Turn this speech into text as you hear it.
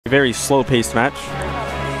very slow-paced match.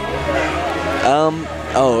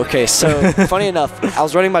 Oh, okay. So, funny enough, I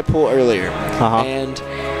was running my pool earlier, and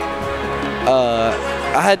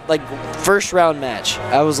I had, like, first round match.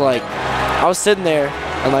 I was sitting there,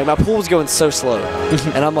 and, like, my pool was going so slow.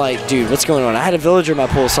 And I'm like, dude, what's going on? I had a villager in my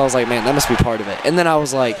pool, so I was like, man, that must be part of it. And then I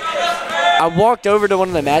was like, I walked over to one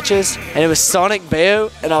of the matches, and it was Sonic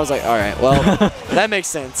Bayo, and I was like, all right, well, that makes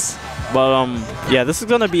sense. But, yeah, this is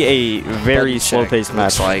going to be a very slow-paced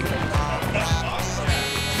match. Like,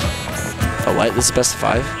 oh, what? This is best of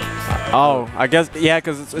 5? Oh, I guess, yeah,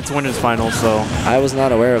 because it's winners finals, so. I was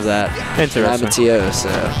not aware of that. Interesting. I'm a TO, so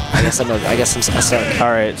I guess I'm stuck. All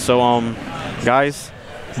right, so, guys,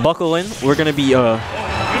 buckle in. We're going to be,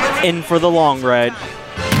 in for the long ride.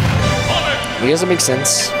 I guess it makes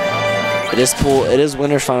sense. It is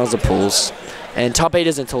winners finals of pools, and top 8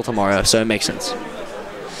 isn't until tomorrow, so it makes sense.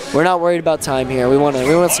 We're not worried about time here. We want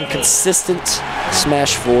some consistent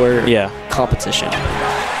Smash 4 competition.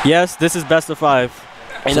 Yes, this is best of 5.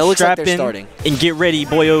 And so it looks like strap they're in starting. And get ready,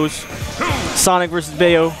 boyos. Sonic versus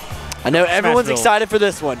Bayo. I know everyone's Smashville. excited for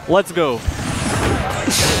this one. Let's go.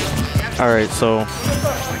 All right, so,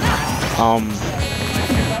 all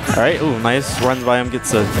right. Ooh, nice. Runs by him,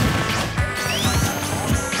 gets a.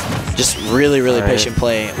 Just really patient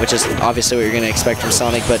play, which is obviously what you're going to expect from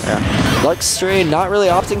Sonic, but LuxDre not really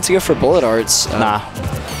opting to go for bullet arts. Nah.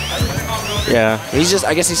 Yeah.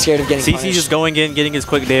 I guess he's scared of getting punished. CC just going in, getting his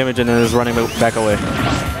quick damage, and then is running back away,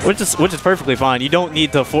 which is perfectly fine. You don't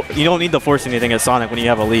need to force anything at Sonic when you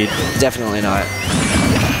have a lead. Definitely not.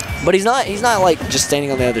 But he's not like just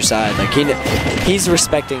standing on the other side. Like he's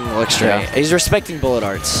respecting LuxDre. Yeah. He's respecting bullet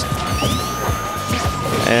arts.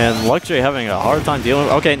 And LuxDre having a hard time dealing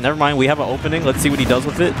with. Okay, never mind. We have an opening. Let's see what he does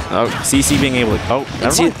with it. Oh, CC being able to. Oh,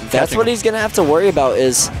 never mind. That's what he's going to have to worry about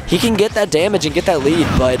is he can get that damage and get that lead,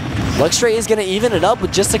 but LuxDre is going to even it up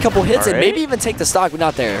with just a couple hits and maybe even take the stock, but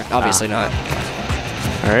not there. Obviously not.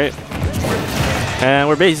 All right. And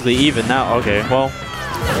we're basically even now. Okay, well,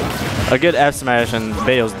 a good F smash and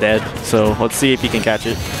Bayo's dead, so let's see if he can catch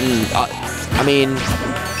it. I mean,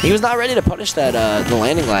 he was not ready to punish that the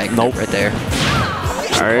landing lag right there.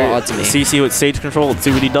 All right, CC with stage control. Let's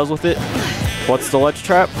see what he does with it. What's the ledge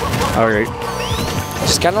trap? All right.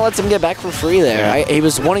 Just kind of lets him get back for free there. Yeah. He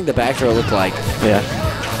was wanting the back throw, it looked like. Yeah.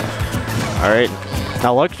 All right.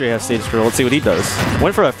 Now LuxDre has stage control. Let's see what he does.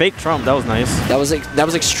 Went for a fake trump. That was nice. That was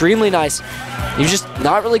extremely nice. He was just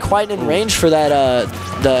not really quite in range for that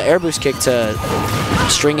the air boost kick to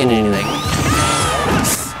string in anything.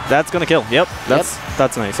 That's gonna kill. Yep.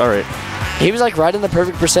 That's nice. All right. He was like right in the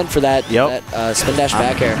perfect percent for that, spin dash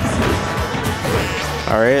back air.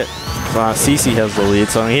 All right. CC has the lead,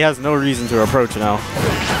 so he has no reason to approach now.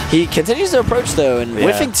 He continues to approach, though, and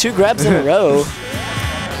whiffing 2 grabs in a row.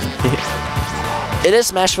 It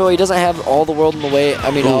is Smashville. He doesn't have all the world in the way. I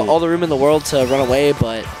mean, all the room in the world to run away,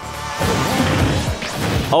 but...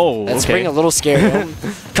 Oh, that's being a little scary.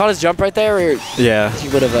 Caught his jump right there, or he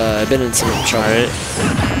would have been in some trouble.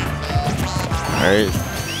 All right.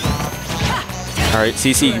 All right,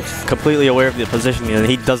 CC completely aware of the positioning, and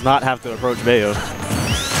he does not have to approach Bayo.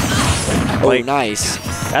 Like, nice.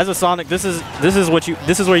 As a Sonic, this is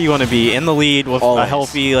where you want to be, in the lead with a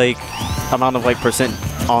healthy amount of percent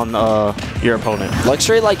on your opponent.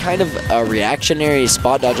 LuxDre kind of a reactionary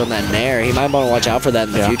spot dodge on that nair. He might want to watch out for that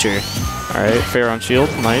in the future. All right, fair on shield,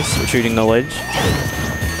 nice. Retreating the ledge.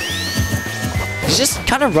 He's just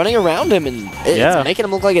kind of running around him, and it's making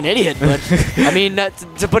him look like an idiot. But I mean,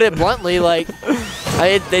 to put it bluntly,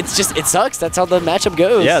 it sucks. That's how the matchup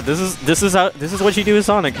goes. Yeah, this is what you do with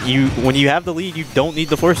Sonic. When you have the lead, you don't need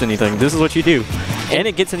to force anything. This is what you do, and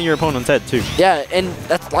it gets into your opponent's head too. Yeah, and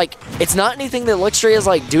that's it's not anything that LuxDre is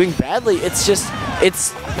doing badly. It's just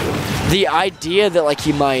the idea that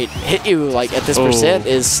he might hit you at this percent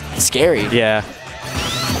is scary. Yeah.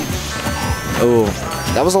 Oh.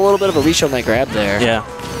 That was a little bit of a reach on that grab there. Yeah.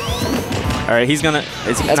 All right, he's gonna.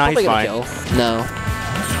 He's fine. Kill. No.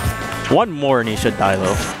 One more and he should die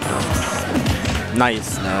though.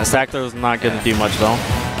 Nice. No, back throw's not gonna do much though.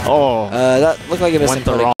 Oh. That looked like it went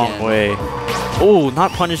the wrong way. Oh,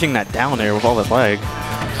 not punishing that down air with all the lag.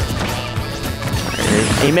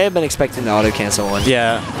 Right. He may have been expecting the auto cancel one.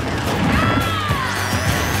 Yeah.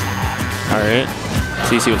 All right.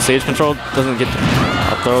 CC with stage control doesn't get.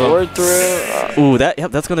 Forward through. Ooh,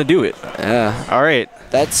 that's gonna do it. Yeah. All right.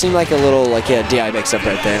 That seemed like a little DI mix up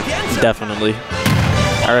right there. Definitely.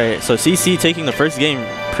 All right. So CC taking the first game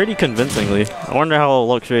pretty convincingly. I wonder how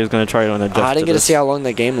LuxDre is gonna try to adjust. I didn't get to see how long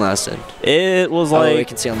that game lasted. It was we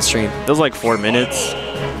can see on the stream. It was 4 minutes.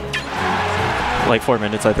 4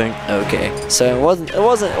 minutes, I think. Okay. So it wasn't the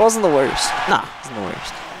worst. Nah. It wasn't the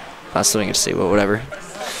worst. I still didn't get to see, but whatever.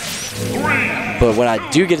 But what I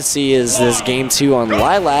do get to see is this game 2 on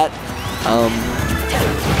Lilat.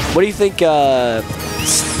 What do you think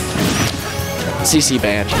CC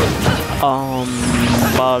banned?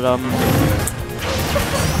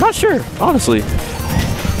 Not sure, honestly.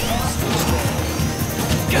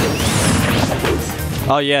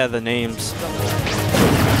 Oh yeah, the names.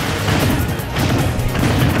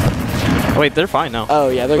 Wait, they're fine now. Oh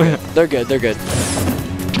yeah, they're good. They're good. They're good.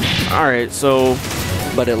 All right, so.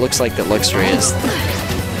 But it looks like that LuxDre is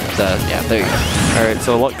the there you go. All right,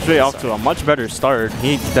 so LuxDre off to a much better start.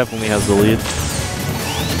 He definitely has the lead.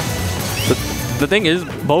 The thing is,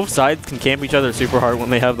 both sides can camp each other super hard when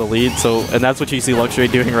they have the lead. So, and that's what you see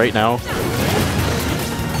LuxDre doing right now.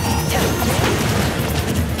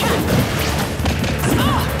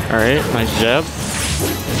 All right, nice jab.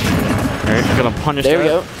 All right, gonna punish. There that. we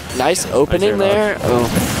go. Nice opening there. Oh.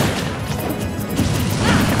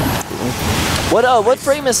 What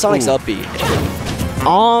frame is Sonic's up B?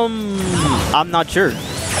 I'm not sure.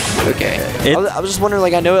 Okay. I was just wondering,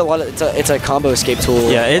 like, I know it's a combo escape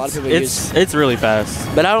tool. Yeah, it's really fast.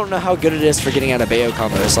 But I don't know how good it is for getting out of Bayo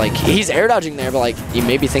combos. Like, he's air dodging there, but like, you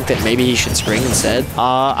maybe think that maybe he should spring instead.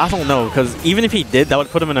 I don't know, because even if he did, that would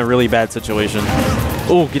put him in a really bad situation.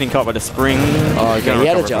 Oh, getting caught by the spring. Oh, okay. He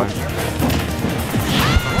had a jump.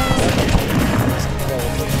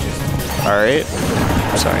 All right.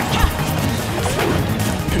 Sorry.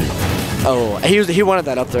 Oh, he wanted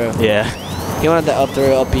that up throw. Yeah. He wanted that up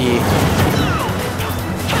throw, up B.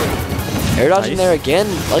 Air dodging there again.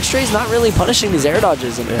 LuxDre's not really punishing these air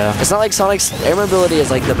dodges. And it's not like Sonic's air mobility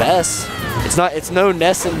is like the best. It's no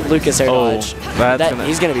Ness and Lucas air dodge.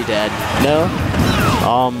 He's gonna be dead. No?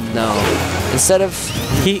 No. Instead of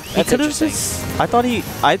he could have just I thought he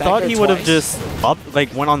would have just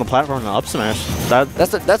went on the platform and up smash.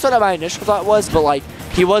 That's what my initial thought was, but like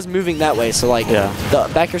he was moving that way, so like the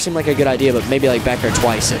back air seemed like a good idea, but maybe like back air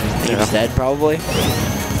twice and he was dead probably.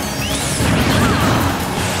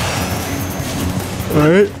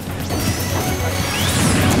 Alright.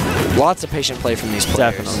 Lots of patient play from these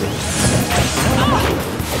players. Definitely.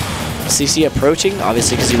 CC approaching,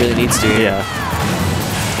 obviously because he really needs to. Yeah.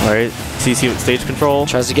 Alright. CC with stage control.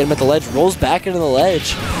 Tries to get him at the ledge, rolls back into the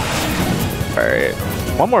ledge. Alright.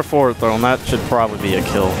 One more forward throw and that should probably be a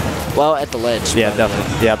kill. Well, at the ledge. Yeah,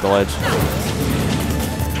 definitely. Yeah, at the ledge.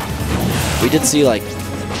 We did see like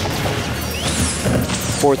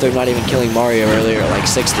forward throw not even killing Mario earlier, like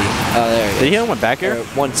 60. Oh, there he is. Did he hit him with back air?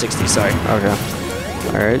 160, sorry. Okay.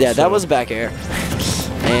 Alright. Yeah, that was back air.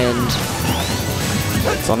 And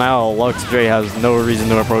so now LuxDre has no reason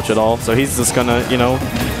to approach at all. So he's just gonna, you know,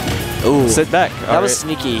 sit back. That was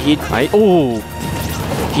sneaky. He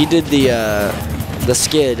did the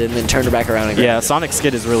skid and then turned her back around and yeah, Sonic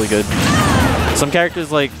skid is really good. Some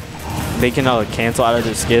characters like they can cancel out of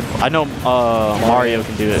their skid. I know Mario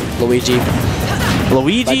can do it. Luigi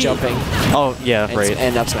by jumping. Oh yeah, right.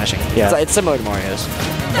 And up smashing. Yeah, it's similar to Mario's.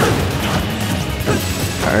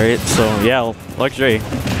 All right, so yeah, LuxDre.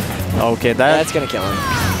 Okay, that's gonna kill him.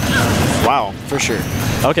 Wow, for sure.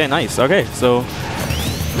 Okay, nice. Okay, so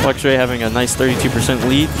LuxDre having a nice 32%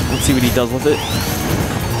 lead. Let's see what he does with it.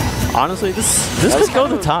 Honestly, this could go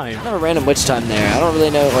to time. Kind of a random witch time there. I don't really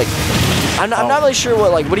know. Like, I'm not really sure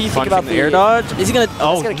what. Like, what do you think about the air dodge? Is he gonna?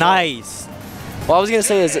 Oh, nice. Well, I was gonna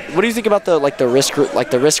say is, what do you think about the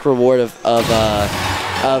risk reward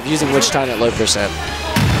of using witch time at low percent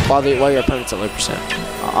while your opponent's at low percent?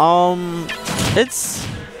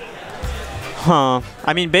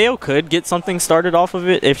 I mean, Bayo could get something started off of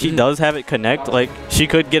it if she does have it connect. Like, she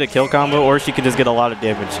could get a kill combo, or she could just get a lot of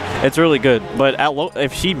damage. It's really good, but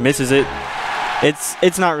if she misses it,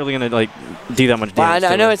 it's not really gonna like do that much damage.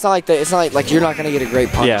 I know it's not like you're not gonna get a great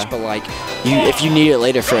punish, but like if you need it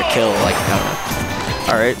later for a kill, like I don't know.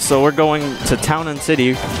 All right, so we're going to Town and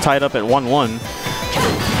City, tied up at 1-1.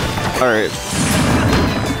 All right,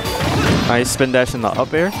 nice spin dash in the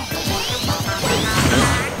up air.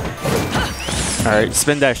 All right,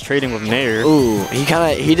 spin dash trading with Nair. Ooh, he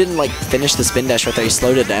didn't like finish the spin dash right there. He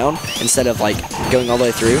slowed it down instead of like going all the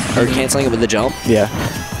way through or canceling it with the jump. Yeah.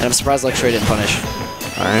 And I'm surprised LuxDre didn't punish.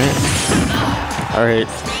 All right.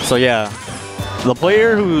 So yeah, the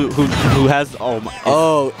player who has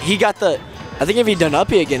he got the. I think if he'd done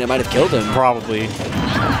uppy again, it might have killed him. Probably.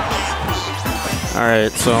 All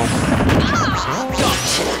right. So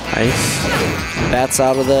nice. Bats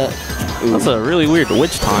out of the. Ooh. That's a really weird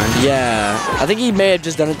witch time. Yeah, I think he may have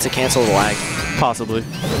just done it to cancel the lag. Possibly.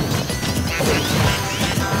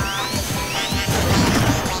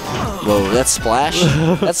 Whoa, that splash.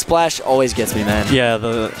 That splash always gets me, man. Yeah,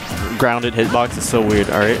 the grounded hitbox is so weird.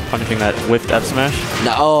 All right, punishing that whiffed F smash.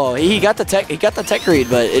 No, oh, he got the tech read,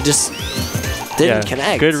 but it just didn't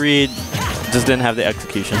connect. Good read, just didn't have the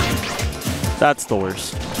execution. That's the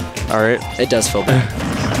worst. All right. It does feel bad.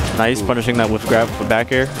 Nice, punishing that whiff grab for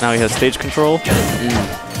back air. Now he has stage control.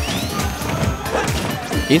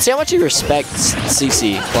 You can see how much he respects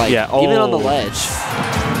CC. Like, even on the ledge.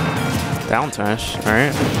 Down smash. All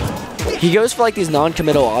right. He goes for like these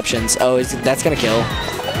non-committal options. Oh, that's gonna kill.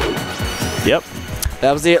 Yep.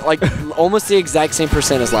 That was almost the exact same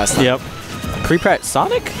percent as last time. Yep. Pre-prat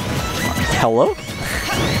Sonic? Hello?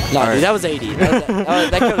 No, dude, that was 80.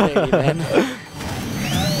 That could have been 80, man.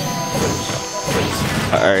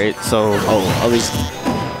 All right, so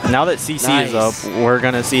now that CC is up, we're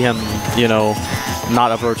gonna see him, you know,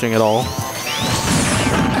 not approaching at all.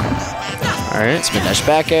 All right. Spin dash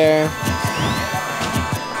back air.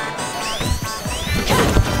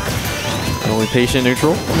 Only patient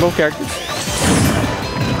neutral on both characters.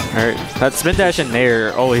 Alright, that spin dash in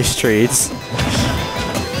there always trades.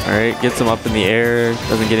 Alright, gets him up in the air,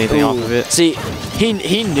 doesn't get anything off of it. See, he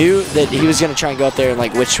knew that he was going to try and go up there and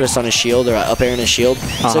like witch twist on his shield or up air in his shield,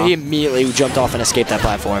 so he immediately jumped off and escaped that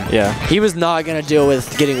platform. Yeah. He was not going to deal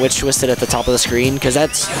with getting witch twisted at the top of the screen because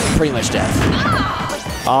that's pretty much death.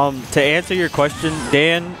 To answer your question,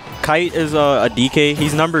 Dan, Kite is a DK.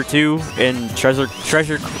 He's number 2 in Treasure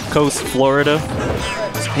Coast, Florida.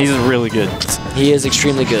 He's really good. He is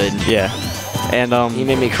extremely good. Yeah. And he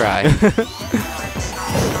made me cry.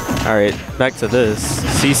 All right, back to this.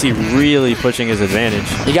 CC really pushing his advantage.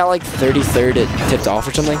 He got like 33rd it tipped off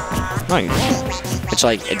or something. Nice. Which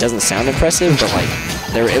like it doesn't sound impressive, but like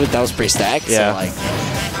that was pretty stacked. Yeah. So like.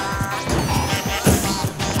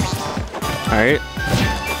 All right.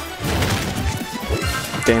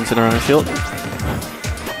 Dancing around his shield.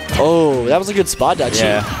 Oh, that was a good spot dodge.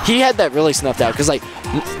 Yeah. He had that really snuffed out because like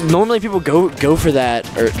normally people go for that,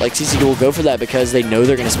 or like CC will go for that because they know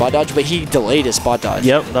they're gonna spot dodge, but he delayed his spot dodge.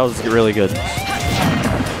 Yep, that was really good.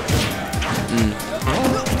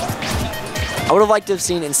 I would have liked to have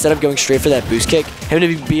seen, instead of going straight for that boost kick, him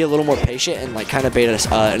to be a little more patient and like kind of bait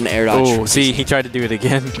an air dodge. Oh, see, he tried to do it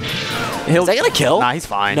again. Is that gonna kill? Nah, he's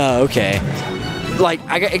fine. No, okay. Like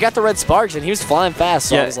it got the red sparks and he was flying fast,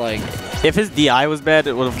 so I was like, if his DI was bad,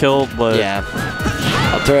 it would have killed. But yeah,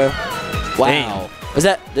 up throw. Wow. Dang. Was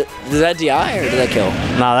that DI or did that kill?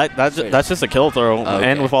 Nah, that's just a kill throw,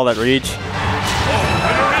 and with all that reach.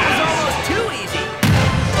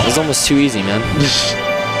 It was almost too easy, man.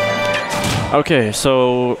 Okay,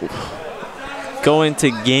 so going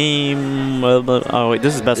to game. Oh wait,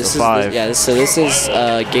 this is best of 5. This is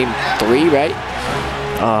game 3, right?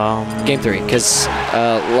 Game 3, because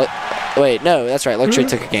wait, no, that's right. LuxDre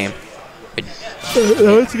took a game.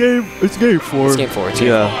 No, it's game 4. It's game 4 too.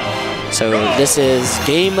 Yeah. So this is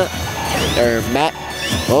game match.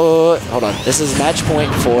 Oh, hold on. This is match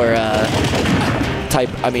point for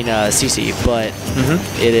CC, but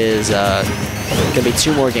it is gonna be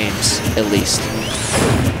 2 more games at least.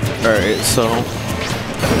 All right, so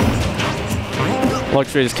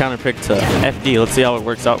LuxDre is counter pick to FD. Let's see how it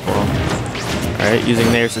works out for him. All right,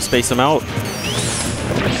 using theirs to space him out.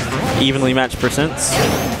 Evenly matched percents.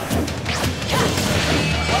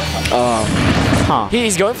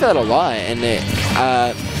 He's going for that a lot, and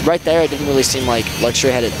right there, it didn't really seem like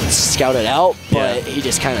LuxDre had it scouted out, but he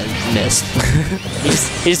just kind of missed.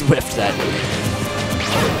 he just whiffed that.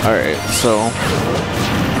 All right, so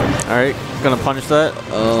gonna punish that.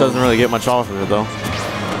 Doesn't really get much off of it though.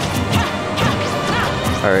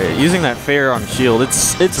 All right, using that fair on shield,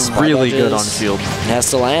 it's really good on shield. It has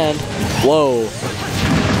to land. Whoa.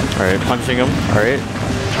 All right, punching him. All right.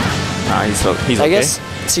 Nah, he's okay. I guess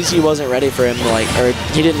CC wasn't ready for him, or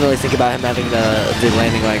he didn't really think about him having the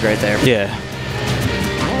landing leg right there. Yeah.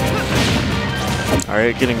 All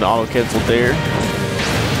right, getting the auto canceled there.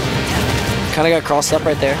 Kind of got crossed up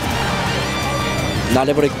right there. Not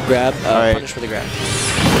able to grab. Punish for the grab.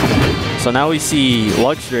 So now we see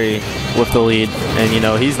LuxDre with the lead, and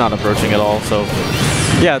he's not approaching at all. So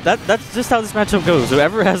yeah, that's just how this matchup goes.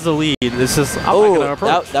 Whoever has the lead, it's just I'm not gonna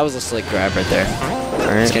approach. That was a slick grab right there. All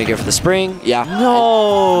right. He's gonna go for the spring. Yeah.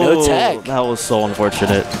 No tech. That was so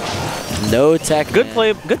unfortunate. No tech. Good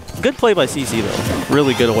play. Good play by CC though.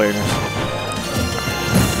 Really good awareness.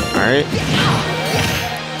 All right.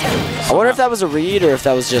 I wonder if that was a read or if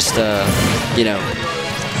that was just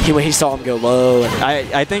he saw him go low. And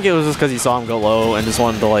I think it was just because he saw him go low and just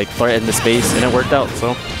wanted to like threaten the space, and it worked out. So.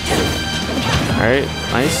 All right.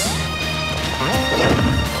 Nice.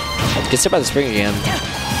 Good step by the spring again.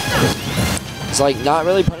 It's like not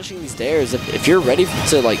really punishing these dares. If you're ready to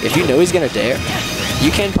if you know he's gonna dare,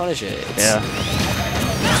 you can punish it. Yeah.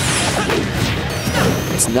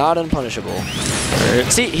 It's not unpunishable.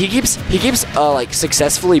 Alright. See, he keeps like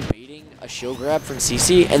successfully baiting a shield grab from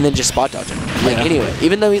CC and then just spot dodging. Like anyway,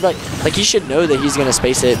 even though he like he should know that he's gonna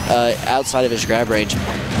space it outside of his grab range,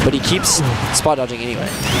 but he keeps spot dodging anyway.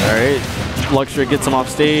 Alright. LuxDre gets him off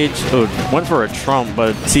stage. Oh, went for a trump,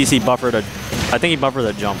 but CC buffered a. I think he buffered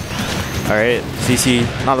a jump. Alright, CC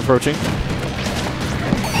not approaching.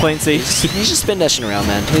 Playing safe. He's just spin dashing around,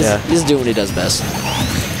 man. He's doing what he does best.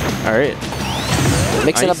 Alright.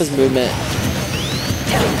 Mixing up his movement.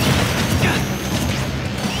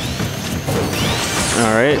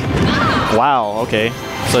 Alright. Wow, okay.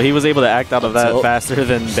 So he was able to act out of that faster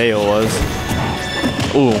than Bayo was.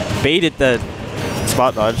 Ooh, baited that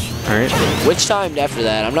spot dodge. Alright. Which timed after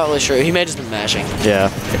that? I'm not really sure. He may have just been mashing. Yeah.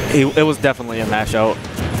 It was definitely a mash out.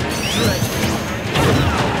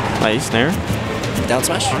 Nice snare. Down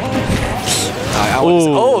smash.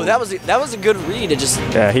 Oh, that was a good read. It just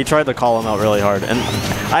he tried to call him out really hard, and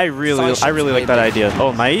I really like that idea.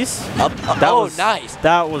 Oh, nice. Nice.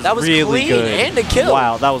 That was really clean good. And a kill.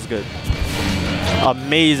 Wow, that was good.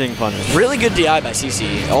 Amazing punish. Really good DI by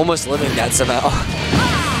CC. Almost living that somehow.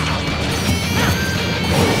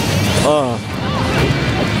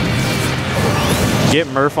 Get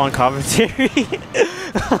Murph on commentary.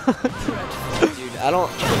 I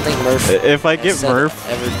don't think Murph. If I get Murph,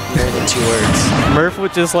 ever more than 2 words. Murph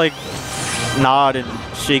would just like nod and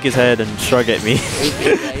shake his head and shrug at me.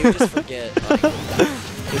 He would just forget.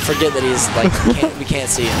 He'd forget that he's like we can't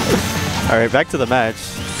see him. All right, back to the match.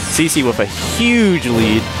 CC with a huge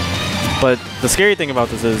lead, but the scary thing about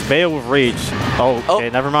this is Bayo with rage. Oh,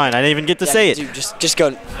 okay, never mind. I didn't even get to say it. Dude, just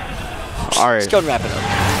go. All right, just go and wrap it up.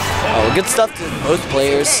 Oh, good stuff to both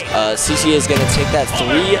players. CC is gonna take that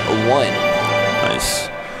 3-1. Nice.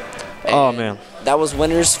 Oh, man. That was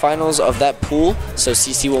winners finals of that pool. So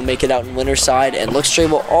CC will make it out in winner's side, and LuxDre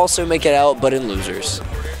will also make it out, but in losers.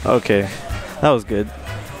 Okay. That was good.